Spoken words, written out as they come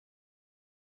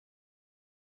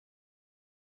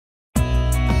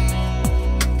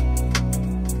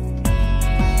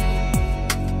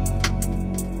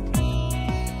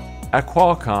At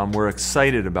Qualcomm, we're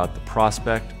excited about the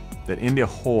prospect that India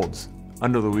holds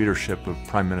under the leadership of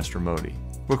Prime Minister Modi.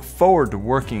 Look forward to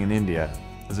working in India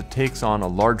as it takes on a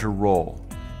larger role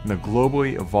in the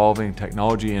globally evolving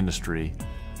technology industry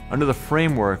under the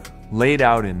framework laid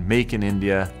out in Make in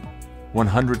India,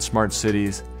 100 Smart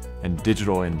Cities, and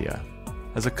Digital India.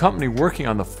 As a company working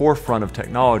on the forefront of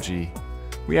technology,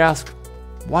 we ask,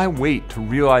 why wait to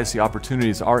realize the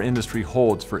opportunities our industry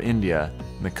holds for India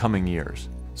in the coming years?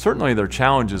 Certainly there are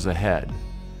challenges ahead,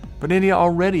 but India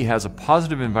already has a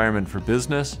positive environment for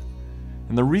business,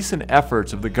 and the recent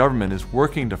efforts of the government is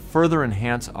working to further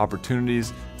enhance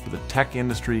opportunities for the tech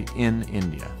industry in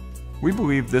India. We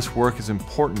believe this work is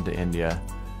important to India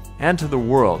and to the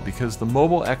world because the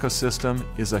mobile ecosystem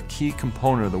is a key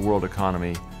component of the world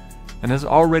economy and has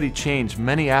already changed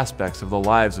many aspects of the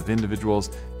lives of individuals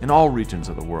in all regions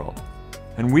of the world.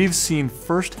 And we've seen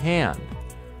firsthand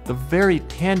the very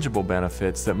tangible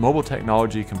benefits that mobile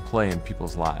technology can play in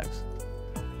people's lives.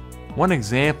 One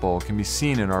example can be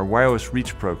seen in our Wireless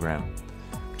Reach program,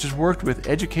 which has worked with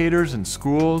educators in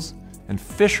schools and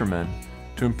fishermen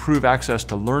to improve access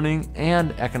to learning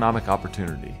and economic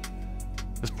opportunity.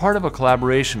 As part of a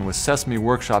collaboration with Sesame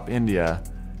Workshop India,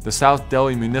 the South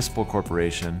Delhi Municipal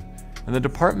Corporation, and the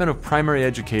Department of Primary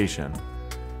Education,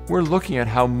 we're looking at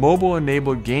how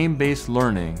mobile-enabled game-based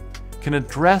learning can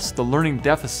address the learning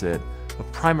deficit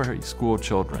of primary school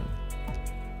children.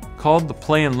 Called the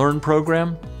Play and Learn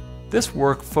program, this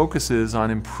work focuses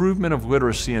on improvement of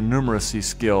literacy and numeracy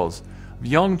skills of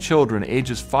young children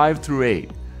ages 5 through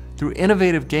 8 through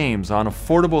innovative games on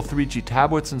affordable 3G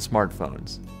tablets and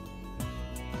smartphones.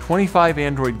 25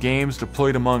 Android games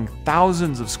deployed among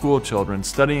thousands of school children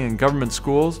studying in government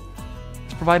schools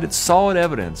has provided solid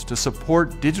evidence to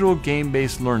support digital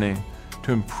game-based learning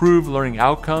to improve learning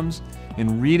outcomes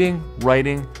in reading,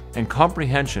 writing, and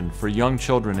comprehension for young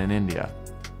children in India.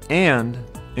 And,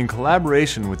 in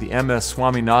collaboration with the MS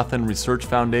Swaminathan Research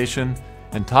Foundation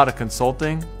and Tata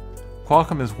Consulting,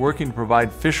 Qualcomm is working to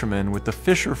provide fishermen with the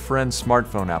Fisher Friend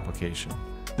smartphone application.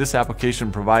 This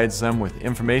application provides them with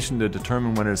information to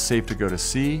determine when it is safe to go to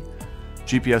sea,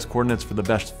 GPS coordinates for the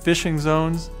best fishing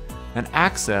zones, and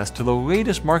access to the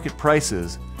latest market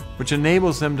prices, which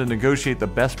enables them to negotiate the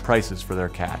best prices for their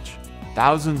catch.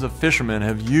 Thousands of fishermen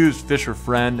have used Fisher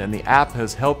Friend, and the app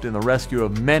has helped in the rescue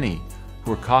of many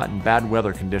who were caught in bad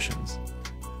weather conditions.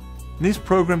 And these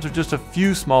programs are just a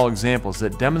few small examples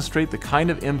that demonstrate the kind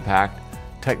of impact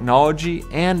technology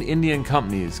and Indian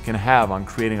companies can have on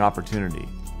creating opportunity.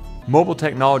 Mobile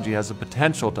technology has the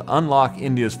potential to unlock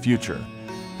India's future,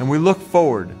 and we look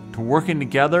forward to working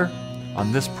together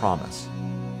on this promise.